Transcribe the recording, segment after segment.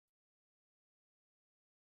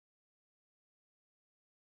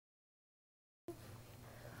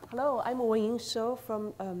Hello, I'm Wenying Shou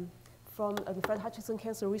from the Fred Hutchinson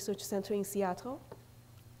Cancer Research Center in Seattle.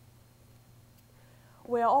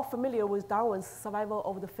 We are all familiar with Darwin's survival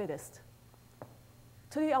of the fittest.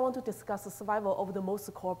 Today, I want to discuss the survival of the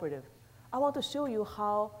most cooperative. I want to show you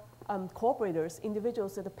how cooperators,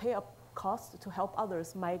 individuals that pay a cost to help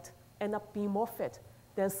others, might end up being more fit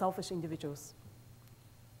than selfish individuals.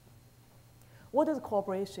 What is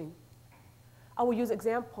cooperation? I will use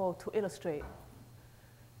example to illustrate.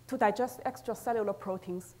 To digest extracellular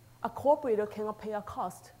proteins, a cooperator cannot pay a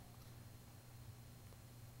cost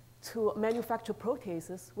to manufacture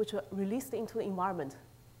proteases which are released into the environment,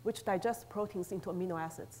 which digest proteins into amino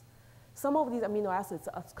acids. Some of these amino acids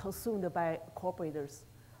are consumed by cooperators.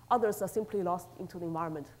 Others are simply lost into the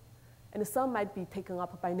environment. And some might be taken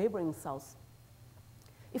up by neighboring cells.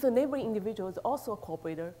 If a neighboring individual is also a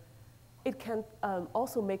cooperator, it can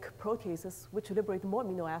also make proteases which liberate more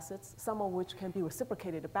amino acids, some of which can be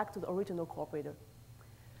reciprocated back to the original cooperator.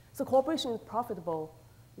 So cooperation is profitable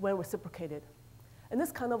when reciprocated. And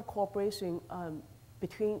this kind of cooperation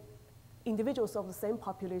between individuals of the same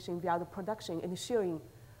population via the production and sharing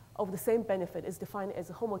of the same benefit is defined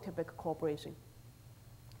as a homotypic cooperation.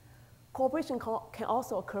 Cooperation can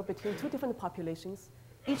also occur between two different populations,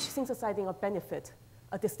 each synthesizing a benefit,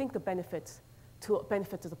 a distinct benefit to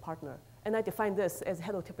benefit to the partner. And I define this as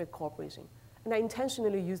heterotypic cooperation. And I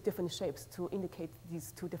intentionally use different shapes to indicate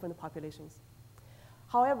these two different populations.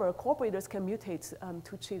 However, cooperators can mutate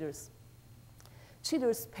to cheaters.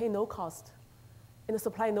 Cheaters pay no cost and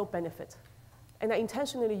supply no benefit. And I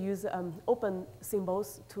intentionally use open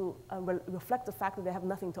symbols to reflect the fact that they have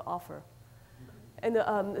nothing to offer. And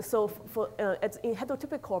so in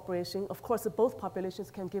heterotypic cooperation, of course, both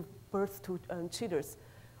populations can give birth to cheaters.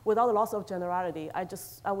 Without the loss of generality,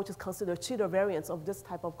 I would just consider cheater variants of this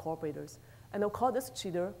type of cooperators. And I'll call this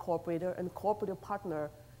cheater, cooperator, and cooperative partner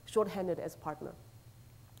shorthanded as partner.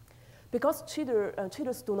 Because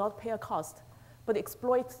cheaters do not pay a cost, but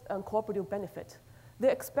exploit cooperative benefit, they're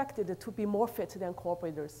expected to be more fit than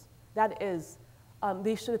cooperators. That is,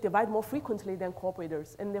 they should divide more frequently than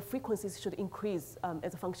cooperators, and their frequencies should increase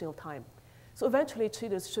as a function of time. So eventually,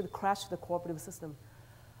 cheaters should crash the cooperative system.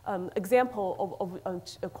 Example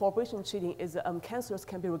of cooperation cheating is cancers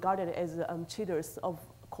can be regarded as cheaters of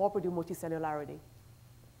cooperative multicellularity.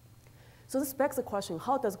 So this begs the question,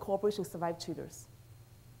 how does cooperation survive cheaters?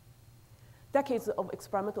 Decades of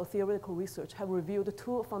experimental theoretical research have revealed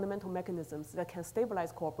two fundamental mechanisms that can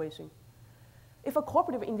stabilize cooperation. If a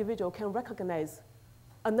cooperative individual can recognize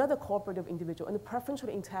another cooperative individual and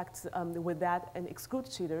preferentially interact with that and exclude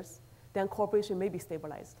cheaters, then cooperation may be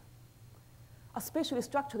stabilized. A spatially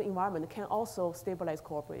structured environment can also stabilize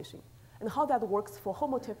cooperation. And how that works for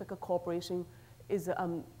homotypic cooperation is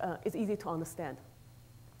easy to understand.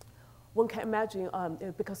 One can imagine,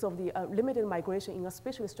 because of the limited migration in a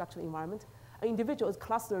spatially structured environment, an individual is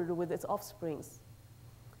clustered with its offsprings.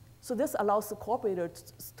 So this allows the cooperator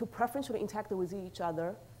to preferentially interact with each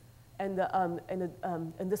other, and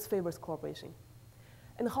this favors cooperation.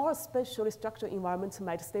 And how a spatially structured environment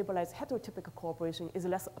might stabilize heterotypic cooperation is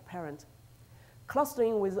less apparent.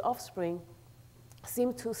 Clustering with offspring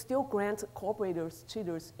seem to still grant cooperators,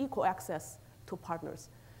 cheaters, equal access to partners.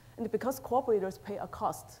 And because cooperators pay a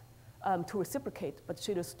cost to reciprocate, but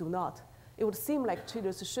cheaters do not, it would seem like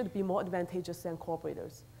cheaters should be more advantageous than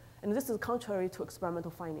cooperators. And this is contrary to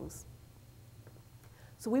experimental findings.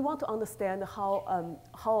 So we want to understand how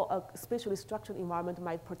a spatially structured environment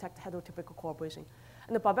might protect heterotypical cooperation.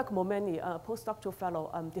 And Babak Momeni, a postdoctoral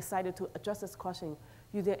fellow, decided to address this question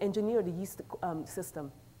using an engineered yeast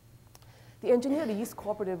system. The engineered yeast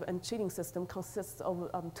cooperative and cheating system consists of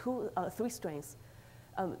three strains.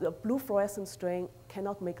 The blue fluorescent strain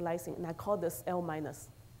cannot make lysine, and I call this L-.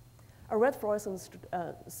 A red fluorescent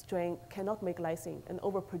strain cannot make lysine and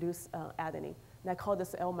overproduce adenine, and I call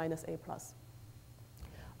this L-A+.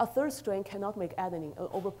 A third strain cannot make adenine and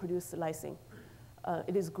overproduce lysine.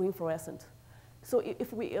 It is green fluorescent. So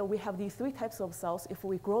if we have these three types of cells, if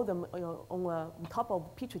we grow them on top of a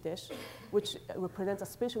petri dish, which represents a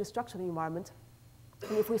spatially structured environment,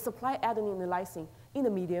 and if we supply adenine and lysine in the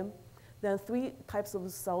medium, then three types of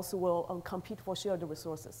cells will compete for shared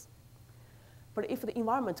resources. But if the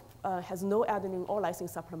environment has no adenine or lysine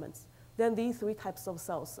supplements, then these three types of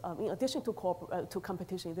cells, in addition to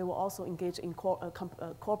competition, they will also engage in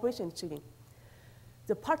cooperation cheating.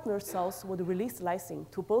 The partner cells would release lysine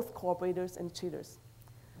to both cooperators and cheaters.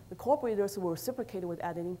 The cooperators will reciprocate with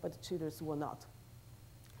adenine, but the cheaters will not.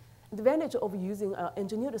 The advantage of using an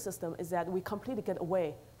engineered system is that we completely get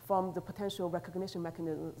away from the potential recognition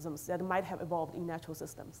mechanisms that might have evolved in natural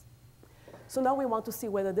systems. So now we want to see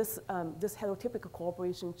whether this heterotypical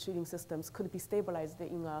cooperation cheating systems could be stabilized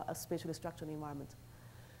in a spatially structured environment.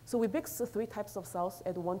 So we mix the 3 types of cells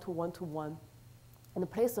at 1 to 1 to 1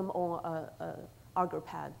 and place them on a agar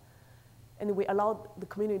pad. And we allow the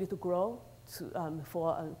community to grow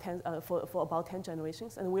for about 10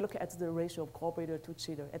 generations. And we look at the ratio of cooperator to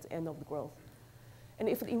cheater at the end of the growth. And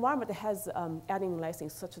if the environment has adenine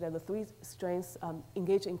lysine such that the 3 strains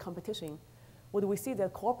engage in competition, what we see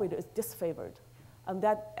that cooperator is disfavored. And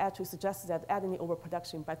that actually suggests that adenine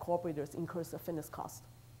overproduction by cooperators incurs a fitness cost.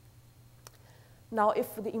 Now,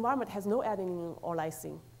 if the environment has no adenine or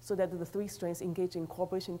lysine, so that the 3 strains engage in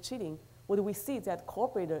cooperation cheating, what we see that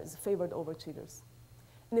cooperator is favored over cheaters.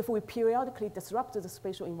 And if we periodically disrupt the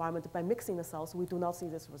spatial environment by mixing the cells, we do not see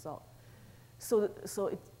this result. So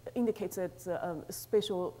it indicates that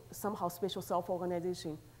somehow spatial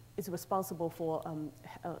self-organization is responsible for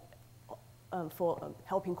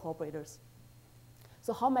helping cooperators.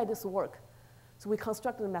 So how might this work? So we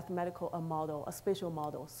constructed a mathematical model, a spatial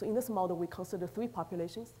model. So in this model, we consider 3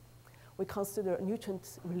 populations. We consider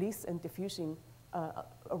nutrient release and diffusion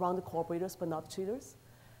around the cooperators, but not cheaters.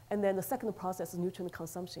 And then the second process is nutrient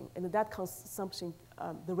consumption. And that consumption,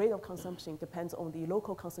 the rate of consumption depends on the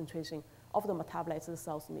local concentration of the metabolites the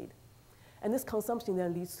cells need. And this consumption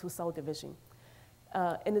then leads to cell division.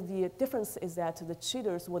 And the difference is that the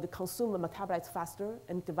cheaters would consume the metabolites faster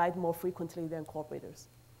and divide more frequently than cooperators.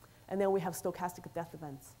 And then we have stochastic death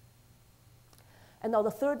events. And now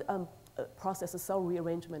the third process is cell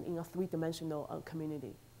rearrangement in a 3-dimensional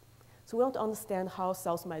community. So we want to understand how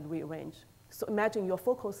cells might rearrange. So imagine your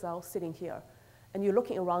focal cell sitting here, and you're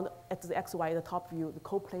looking around at the XY, the top view, the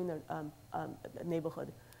coplanar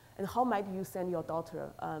neighborhood. And how might you send your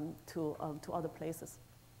daughter to other places?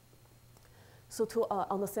 So to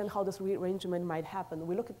understand how this rearrangement might happen,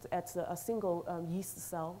 we look at a single yeast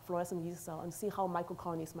cell, fluorescent yeast cell, and see how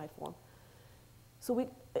microcolonies might form. So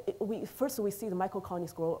first we see the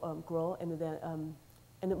microcolonies grow, and then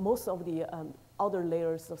and most of the outer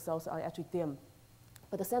layers of cells are actually dim,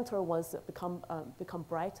 but the center ones become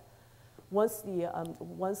bright once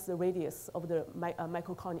the radius of the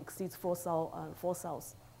microcolony exceeds 4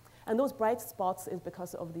 cells, and those bright spots is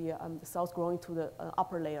because of the cells growing to the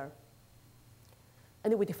upper layer.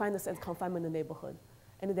 And we define this as confinement in the neighborhood.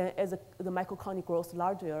 And then as the microcolony grows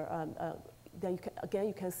larger, then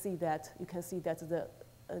you can see that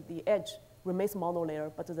the edge remains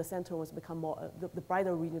monolayer, but the center was become more, the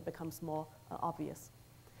brighter region becomes more obvious.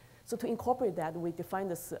 So to incorporate that, we define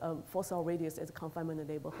this 4-cell radius as a confinement in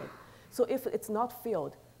the neighborhood. So if it's not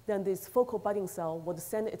filled, then this focal budding cell would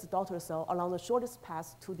send its daughter cell along the shortest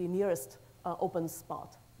path to the nearest open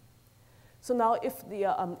spot. So now if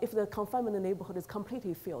the confinement in the neighborhood is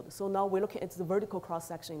completely filled, so now we're looking at the vertical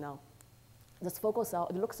cross-section now. This focal cell,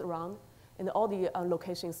 it looks around, and all the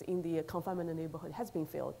locations in the confinement in the neighborhood has been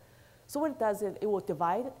filled. So what it does is it will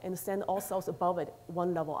divide and send all cells above it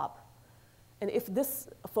 1 level up. And if this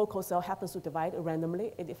focal cell happens to divide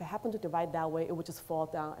randomly, if it happens to divide that way, it would just fall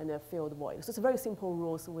down and fill the void. So it's a very simple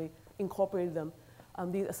rule, so we incorporate them,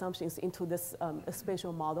 these assumptions into this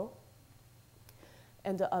spatial model.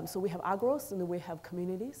 And so we have agros, and we have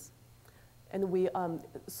communities. And we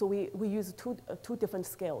use two different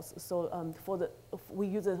scales. So we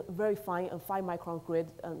use a very fine 5-micron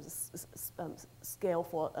grid scale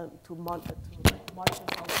to monitor cell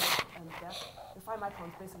growth and death. The 5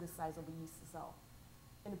 microns is basically the size of a yeast cell.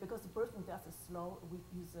 And because the birth and death is slow, we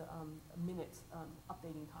use a minute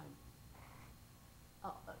updating time.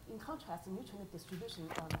 In contrast, the nutrient distribution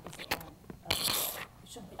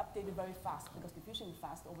should be updated very fast because diffusion is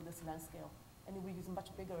fast over this length scale. And we use much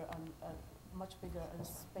bigger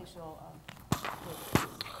spatial grid.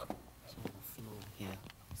 Yeah.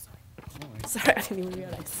 Sorry. No Sorry, I didn't even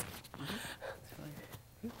realize.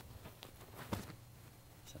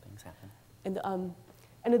 Something's happened.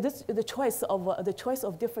 And the choice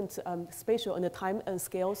of different spatial and the time and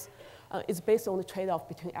scales is based on the trade-off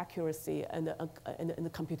between accuracy and the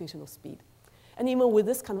computational speed. And even with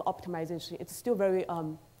this kind of optimization, it's still very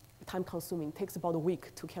time-consuming. It takes about a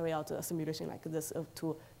week to carry out a simulation like this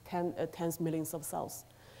to tens millions of cells.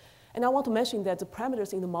 And I want to mention that the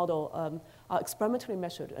parameters in the model are experimentally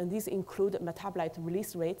measured, and these include metabolite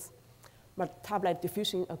release rates, metabolite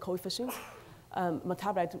diffusion coefficients,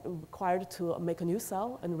 metabolite required to make a new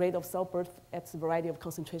cell, and rate of cell birth at a variety of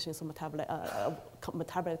concentrations of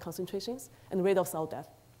metabolite concentrations, and rate of cell death.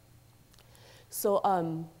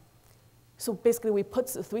 So basically, we put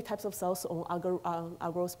 3 types of cells on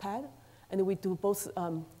agarose pad, and we do both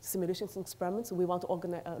simulations and experiments. We want to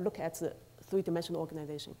look at the 3-dimensional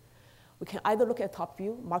organization. We can either look at top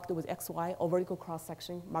view, marked with XY, or vertical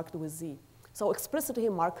cross-section, marked with Z. So explicitly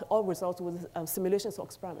mark all results with simulations or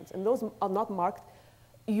experiments. And those are not marked.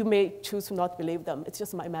 You may choose to not believe them. It's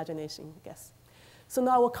just my imagination, I guess. So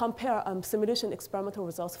now we'll compare simulation experimental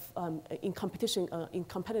results in competition, in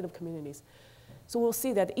competitive communities. So we'll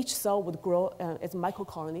see that each cell would grow as a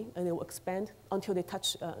microcolony, and it will expand until they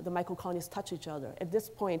touch, the microcolonies touch each other. At this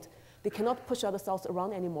point, they cannot push other cells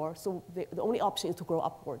around anymore, so the only option is to grow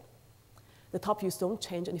upward. The top views don't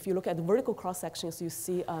change, and if you look at the vertical cross sections, you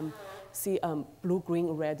see, blue, green,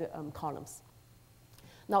 red columns.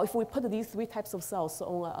 Now, if we put these three types of cells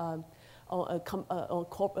on,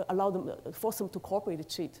 force them to cooperate to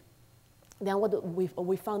cheat, then what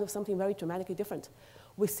we found something very dramatically different.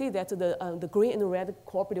 We see that the green and red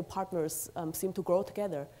cooperative partners seem to grow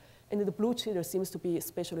together, and the blue cheater seems to be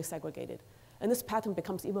spatially segregated. And this pattern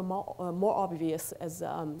becomes even more obvious as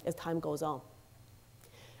time goes on.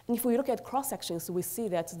 And if we look at cross sections, we see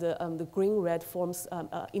that the green-red forms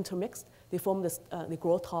intermixed. They form this, they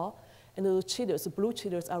grow tall, and the cheaters, the blue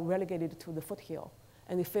cheaters, are relegated to the foothill,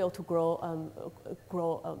 and they fail to grow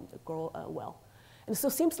well. And so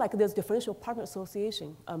it seems like there's differential partner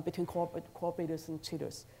association between cooperators and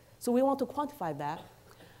cheaters. So we want to quantify that.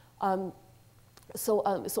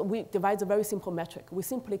 So we devise a very simple metric. We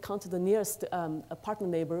simply count the nearest partner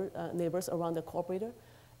neighbors around the cooperator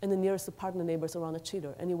and the nearest partner neighbors around the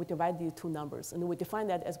cheater. And we divide these two numbers. And we define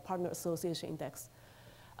that as partner association index.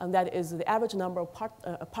 And that is the average number of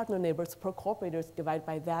partner neighbors per cooperator divided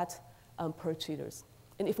by that per cheaters.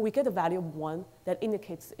 And if we get a value of 1, that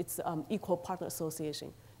indicates it's equal partner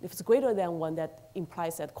association. If it's greater than 1, that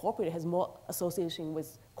implies that cooperator has more association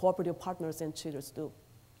with cooperative partners than cheaters do.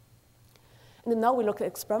 And then now we look at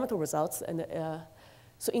experimental results. And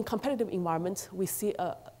so in competitive environment, we see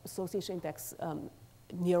association index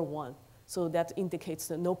near 1. So that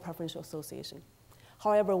indicates no preferential association.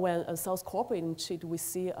 However, when cells cooperate and cheat, we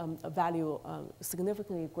see a value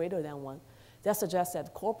significantly greater than 1. That suggests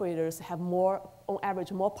that cooperators have more, on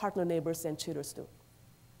average, more partner neighbors than cheaters do.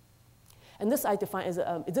 And this I define as,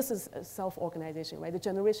 this is self-organization, right? The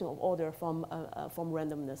generation of order from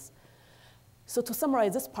randomness. So to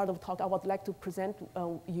summarize this part of the talk, I would like to present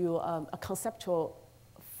you a conceptual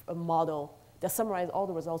model that summarizes all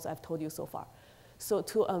the results I've told you so far. So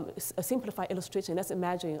to simplify illustration, let's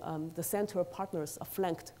imagine the center partners are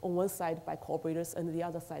flanked on one side by cooperators and the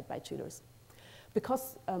other side by cheaters.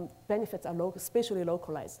 Because benefits are spatially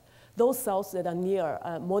localized, those cells that are near,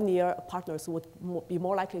 more near partners would be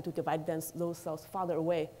more likely to divide than those cells farther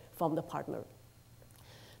away from the partner.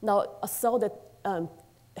 Now, a cell that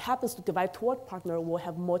happens to divide toward partner will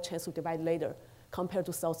have more chance to divide later compared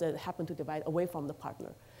to cells that happen to divide away from the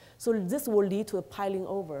partner. So this will lead to a piling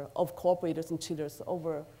over of cooperators and cheaters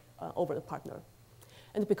over the partner.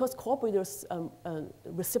 And because cooperators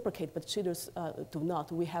reciprocate but cheaters do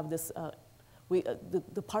not, we have this,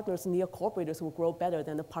 the partners near cooperators will grow better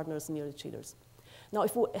than the partners near the cheaters. Now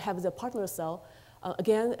if we have the partner cell,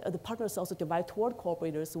 again, the partner cells that divide toward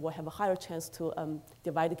cooperators will have a higher chance to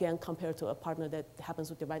divide again compared to a partner that happens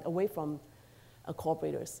to divide away from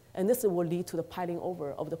cooperators. And this will lead to the piling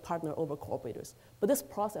over of the partner over cooperators. But this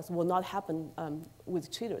process will not happen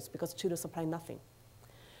with cheaters because cheaters supply nothing.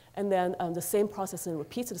 And then the same process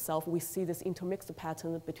repeats itself. We see this intermixed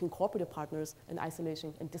pattern between cooperative partners and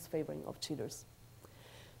isolation and disfavoring of cheaters.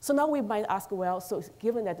 So now we might ask, well, so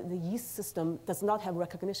given that the yeast system does not have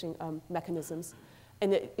recognition mechanisms,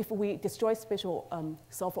 and if we destroy spatial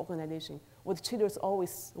self-organization, would cheaters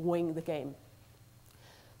always win the game?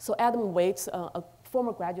 So Adam Waite, a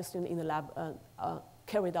former graduate student in the lab,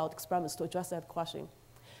 carried out experiments to address that question.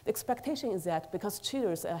 The expectation is that because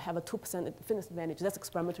cheaters have a 2% fitness advantage, that's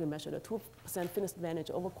experimentally measured, a 2% fitness advantage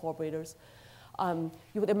over cooperators,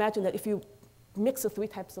 you would imagine that if you mix the three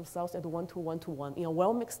types of cells at 1 to 1 to 1 in a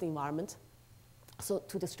well-mixed environment, so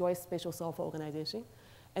to destroy spatial self-organization,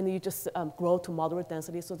 and you just grow to moderate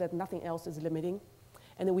density so that nothing else is limiting,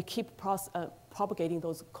 and then we keep propagating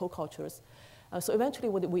those co-cultures. So eventually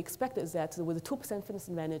what we expect is that with a 2% fitness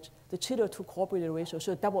advantage, the cheater to cooperator ratio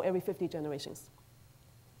should double every 50 generations.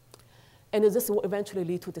 And this will eventually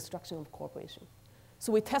lead to destruction of cooperation.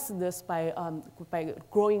 So we tested this by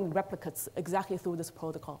growing replicates exactly through this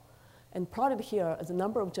protocol. And plotted here is the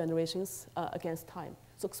number of generations against time.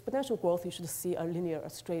 So exponential growth, you should see a linear, a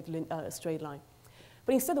straight line.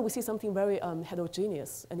 But instead, we see something very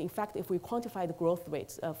heterogeneous. And in fact, if we quantify the growth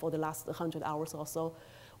rates for the last 100 hours or so,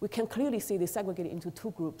 we can clearly see they segregated into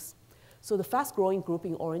two groups. So the fast-growing group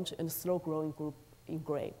in orange and the slow-growing group in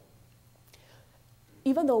gray.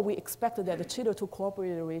 Even though we expected that the cheater to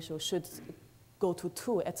cooperator ratio should go to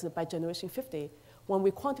 2 by generation 50, when we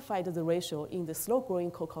quantified the ratio in the slow-growing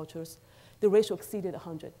co-cultures, the ratio exceeded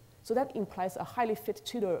 100. So that implies a highly fit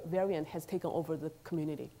cheater variant has taken over the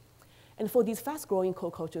community. And for these fast-growing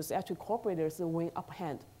co-cultures, actually cooperators win upper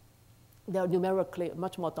hand. They are numerically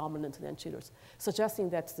much more dominant than cheaters, suggesting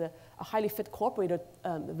that a highly fit cooperator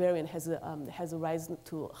variant has a rise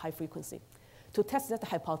to high frequency. To test that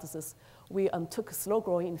hypothesis, we took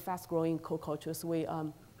slow-growing and fast-growing co-cultures. We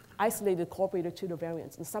isolated cooperator-cheater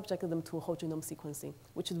variants and subjected them to whole genome sequencing,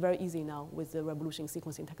 which is very easy now with the revolution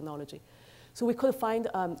sequencing technology. So we could find,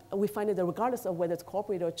 that regardless of whether it's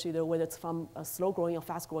cooperator or cheater, whether it's from a slow-growing or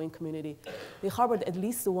fast-growing community, they harbored at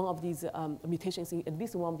least one of these mutations in at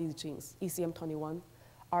least one of these genes, ECM21,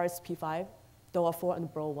 RSP5, DOA4,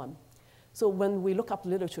 and BRO1. So when we look up the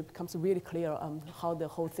literature, it becomes really clear how the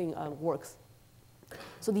whole thing works.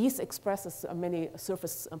 So these expresses many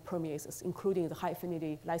surface permeases, including the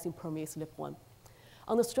high-affinity lysine permease LIP1.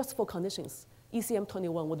 Under stressful conditions,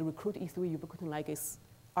 ECM21 would recruit E3 ubiquitin ligase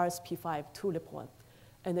RSP5 to LIP1,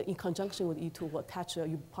 and in conjunction with E2 will attach a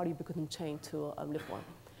polyubiquitin chain to LIP1.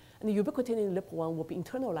 And the ubiquitin in LIP1 will be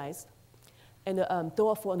internalized, and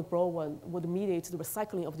DOA4 and BRO1 would mediate the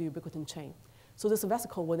recycling of the ubiquitin chain. So this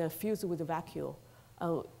vesicle will then fuse with the vacuole,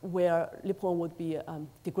 where LIP1 would be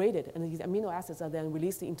degraded, and these amino acids are then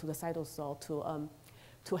released into the cytosol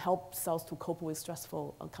to help cells to cope with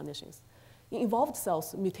stressful conditions. In involved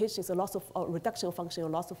cells, mutations, a loss of reduction of function or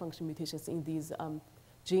loss of function mutations in these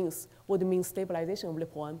genes would mean stabilization of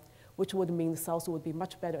LIP1, which would mean the cells would be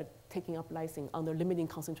much better at taking up lysine under limiting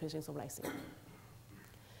concentrations of lysine.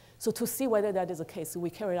 So to see whether that is the case,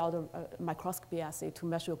 we carried out a microscopy assay to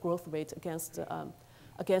measure growth rate against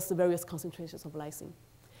the various concentrations of lysine.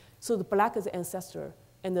 So the black is the ancestor,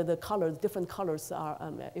 and the colors, different colors are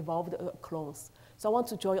evolved clones. So I want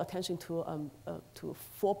to draw your attention to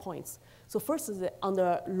 4 points. So first is that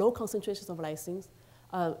under low concentrations of lysine,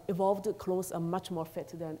 evolved clones are much more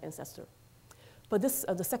fit than ancestor. But this,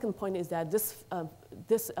 the second point is that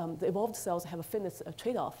the evolved cells have a fitness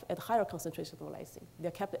trade-off at higher concentrations of lysine.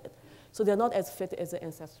 They're kept, so they're not as fit as the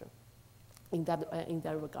ancestor in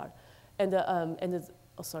that regard. And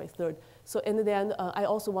third. So and then I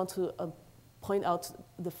also want to point out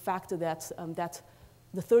the fact that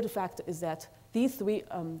the third fact is that these three,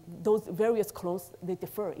 those various clones, they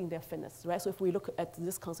differ in their fitness, right? So if we look at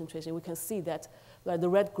this concentration, we can see that the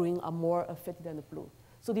red, green are more fit than the blue.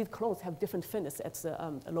 So these clones have different fitness at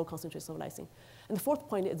low concentrations of lysine. And the fourth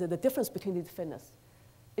point is that the difference between these fitness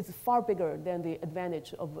is far bigger than the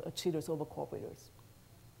advantage of cheaters over cooperators.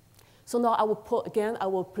 So now I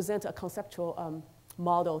will present a conceptual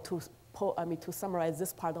model to summarize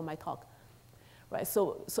this part of my talk. Right,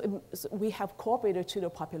 so we have cooperator-cheater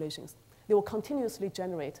populations. They will continuously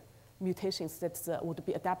generate mutations that would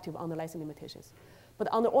be adaptive under lysine limitations. But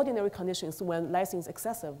under ordinary conditions, when lysine is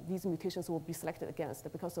excessive, these mutations will be selected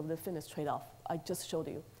against because of the fitness trade-off I just showed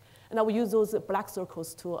you. And I will use those black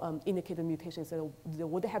circles to indicate the mutations that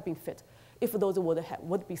would have been fit if those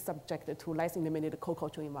would be subjected to lysine-limited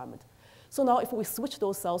co-culture environment. So now if we switch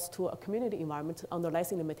those cells to a community environment under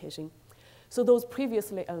lysine limitation, so those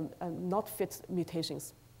previously not fit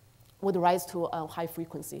mutations would rise to a high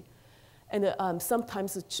frequency. And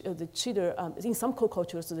sometimes the cheater, in some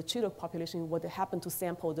co-cultures, the cheater population would happen to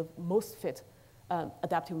sample the most fit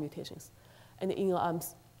adaptive mutations. And in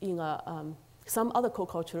some other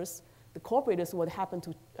co-cultures, the cooperators would happen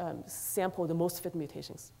to sample the most fit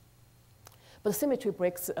mutations. But the symmetry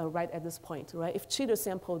breaks right at this point, right? If cheaters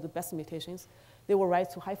sample the best mutations, they will rise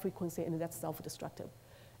to high frequency, and that's self-destructive.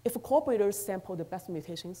 If cooperators sample the best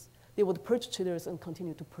mutations, they would purge cheaters and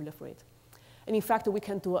continue to proliferate. And in fact, we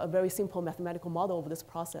can do a very simple mathematical model of this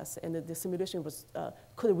process, and the simulation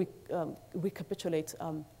could recapitulate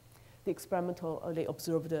the experimentally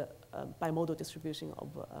observed bimodal distribution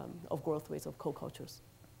of growth rates of co-cultures.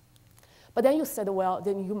 But then you said, well,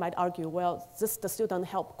 then you might argue, well, this still doesn't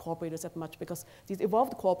help cooperators that much because these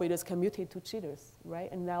evolved cooperators can mutate to cheaters, right?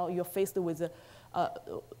 And now you're faced with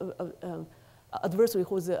an adversary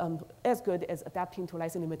who's as good as adapting to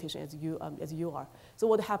lysine limitation as you are. So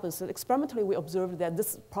what happens? So experimentally, we observed that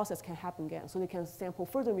this process can happen again. So they can sample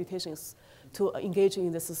further mutations to engage in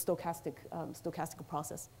this stochastic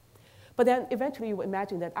process. But then eventually you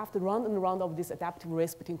imagine that after round and round of this adaptive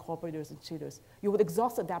race between cooperators and cheaters, you would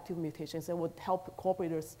exhaust adaptive mutations that would help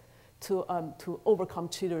cooperators to overcome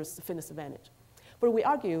cheaters' fitness advantage. But we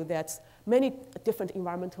argue that many different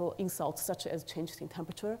environmental insults, such as changes in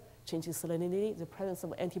temperature, change in salinity, the presence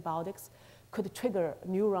of antibiotics, could trigger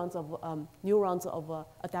new rounds of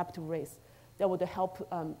adaptive race that would help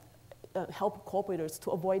cooperators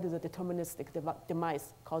to avoid the deterministic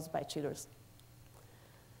demise caused by cheaters.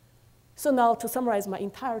 So now, to summarize my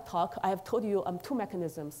entire talk, I have told you two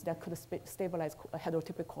mechanisms that could stabilize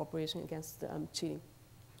heterotypic cooperation against cheating: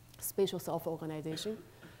 spatial self-organization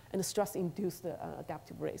and stress-induced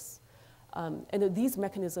adaptive race. And these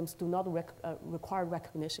mechanisms do not require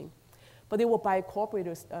recognition, but they will buy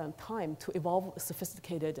cooperators time to evolve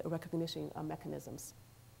sophisticated recognition mechanisms.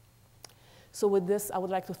 So with this, I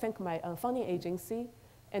would like to thank my funding agency.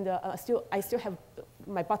 And I still have,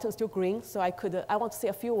 my button still green, so I want to say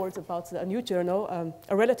a few words about a new journal,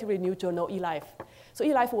 a relatively new journal, eLife. So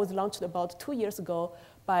eLife was launched about 2 years ago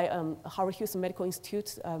by Howard Hughes Medical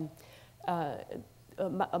Institute,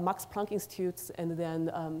 Max Planck Institute, and then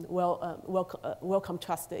Wellcome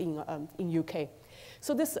Trust in UK.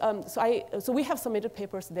 So so we have submitted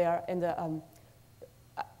papers there, and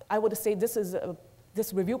I would say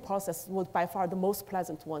this review process was by far the most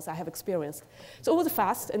pleasant ones I have experienced. So it was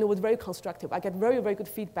fast and it was very constructive. I get very, very good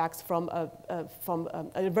feedbacks from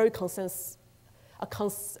a very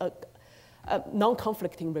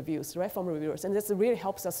non-conflicting reviews, right, from reviewers. And this really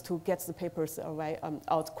helps us to get the papers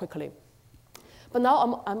out quickly. But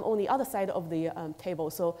now I'm on the other side of the table.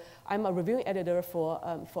 So I'm a reviewing editor for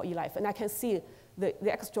eLife. And I can see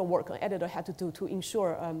the extra work an editor had to do to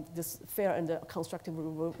ensure this fair and constructive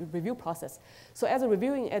review process. So as a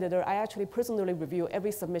reviewing editor, I actually personally review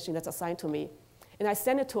every submission that's assigned to me. And I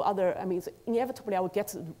send it to inevitably I will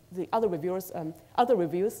get the other reviewers, other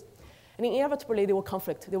reviews, and inevitably they will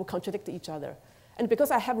conflict, they will contradict each other. And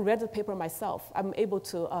because I haven't read the paper myself, I'm able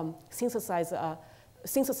to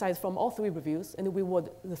synthesize from all three reviews, and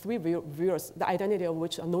the three reviewers, the identity of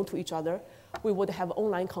which are known to each other, we would have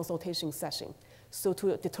online consultation session. So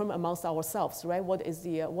to determine amongst ourselves, right, what is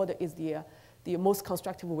the most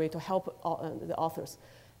constructive way to help the authors.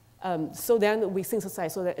 So then we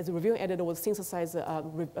synthesize, so that as a reviewing editor will synthesize a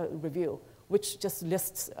review, which just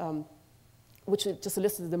lists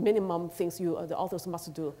the minimum things the authors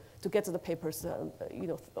must do to get to the papers,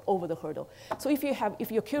 over the hurdle. So if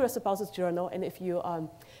you're curious about this journal, and if you, and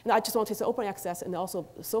I just want to say open access and also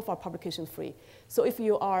so far publication free. So if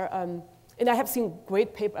you are, and I have seen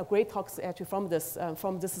great talks actually from this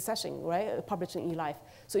session, right, published in eLife.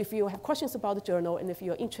 So if you have questions about the journal, and if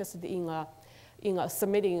you're interested in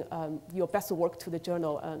submitting your best work to the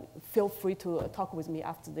journal, feel free to talk with me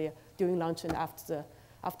during lunch and after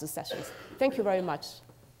the sessions. Thank you very much.